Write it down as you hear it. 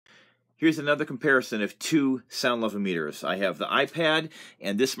Here's another comparison of two sound level meters. I have the iPad,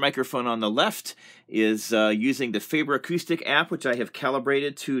 and this microphone on the left is using the Faberacoustical app, which I have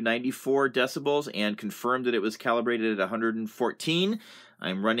calibrated to 94 decibels and confirmed that it was calibrated at 114.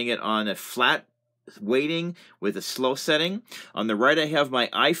 I'm running it on a flat weighting with a slow setting. On the right I have my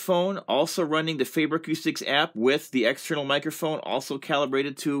iPhone, also running the Faberacoustics app with the external microphone, also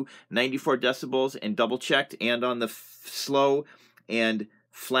calibrated to 94 decibels and double checked, and on the slow and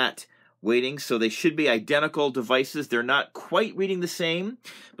flat weighting. So they should be identical devices. They're not quite reading the same,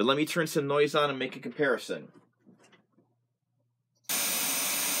 but let me turn some noise on and make a comparison.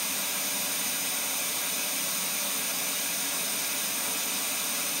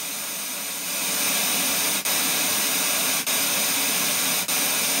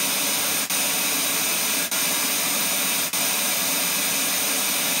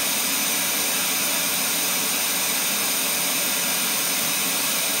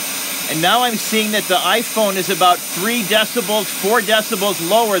 And now I'm seeing that the iPhone is about 3 decibels, 4 decibels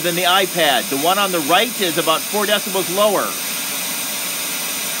lower than the iPad. The one on the right is about 4 decibels lower.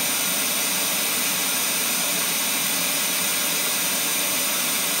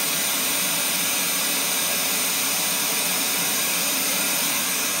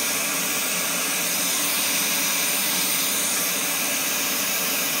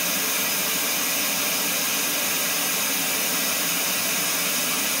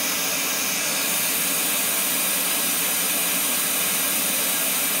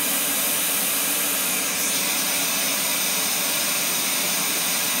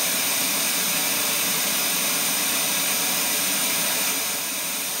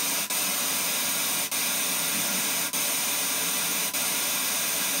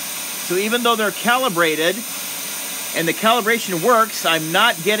 So even though they're calibrated and the calibration works, I'm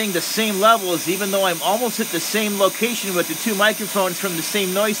not getting the same levels, even though I'm almost at the same location with the two microphones from the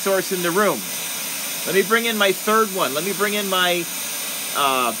same noise source in the room. Let me bring in my third one. Let me bring in my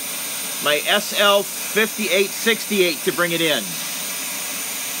my SL5868 to bring it in.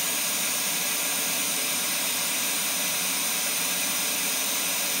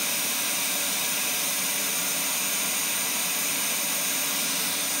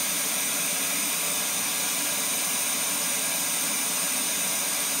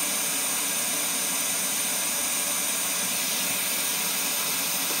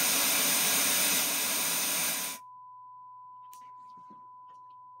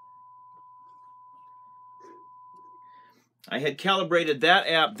 I had calibrated that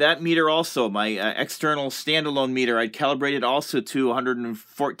app, that meter also, my external standalone meter, I'd calibrated also to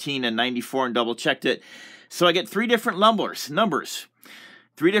 114 and 94 and double checked it. So I get three different numbers,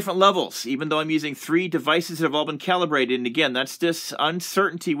 three different levels, even though I'm using three devices that have all been calibrated. And again, that's this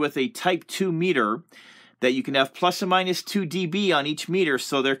uncertainty with a Type 2 meter, that you can have plus or minus 2 dB on each meter,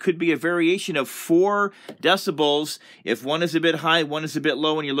 so there could be a variation of 4 decibels if one is a bit high, one is a bit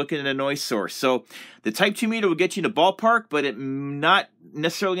low when you're looking at a noise source. So the Type 2 meter will get you in a ballpark, but it's not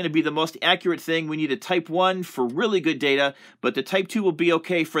necessarily going to be the most accurate thing. We need a Type 1 for really good data, but the Type 2 will be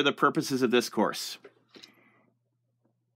okay for the purposes of this course.